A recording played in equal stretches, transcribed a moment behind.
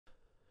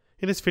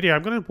In this video,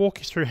 I'm going to walk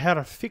you through how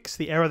to fix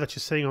the error that you're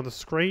seeing on the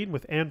screen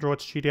with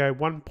Android Studio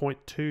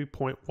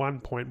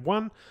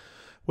 1.2.1.1,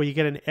 where you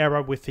get an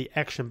error with the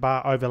action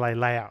bar overlay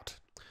layout.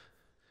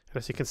 And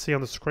as you can see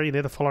on the screen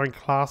there, the following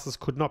classes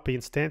could not be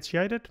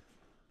instantiated.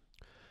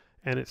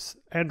 And it's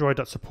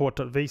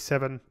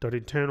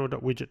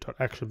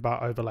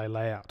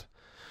android.support.v7.internal.widget.ActionBarOverlayLayout.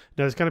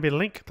 Now there's going to be a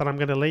link that I'm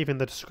going to leave in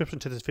the description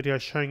to this video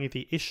showing you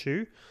the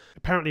issue.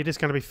 Apparently it is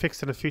going to be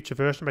fixed in a future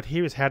version, but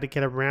here is how to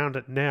get around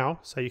it now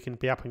so you can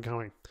be up and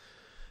going.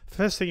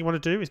 First thing you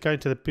want to do is go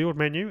into the build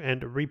menu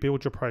and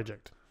rebuild your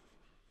project.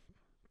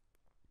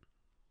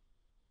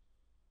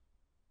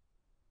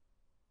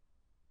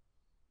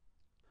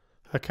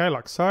 Okay,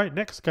 like so.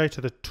 Next, go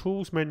to the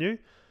Tools menu,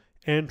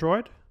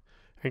 Android,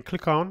 and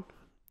click on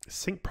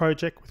Sync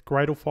Project with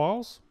Gradle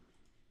Files.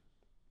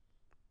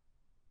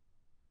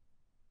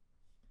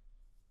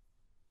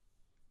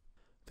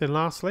 Then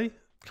lastly,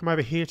 come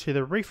over here to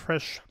the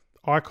refresh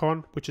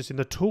icon, which is in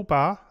the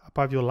toolbar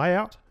above your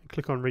layout, and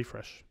click on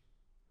refresh.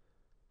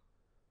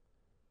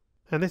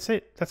 And that's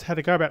it. That's how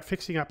to go about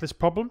fixing up this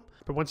problem.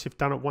 But once you've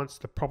done it once,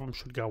 the problem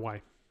should go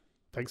away.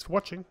 Thanks for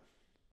watching.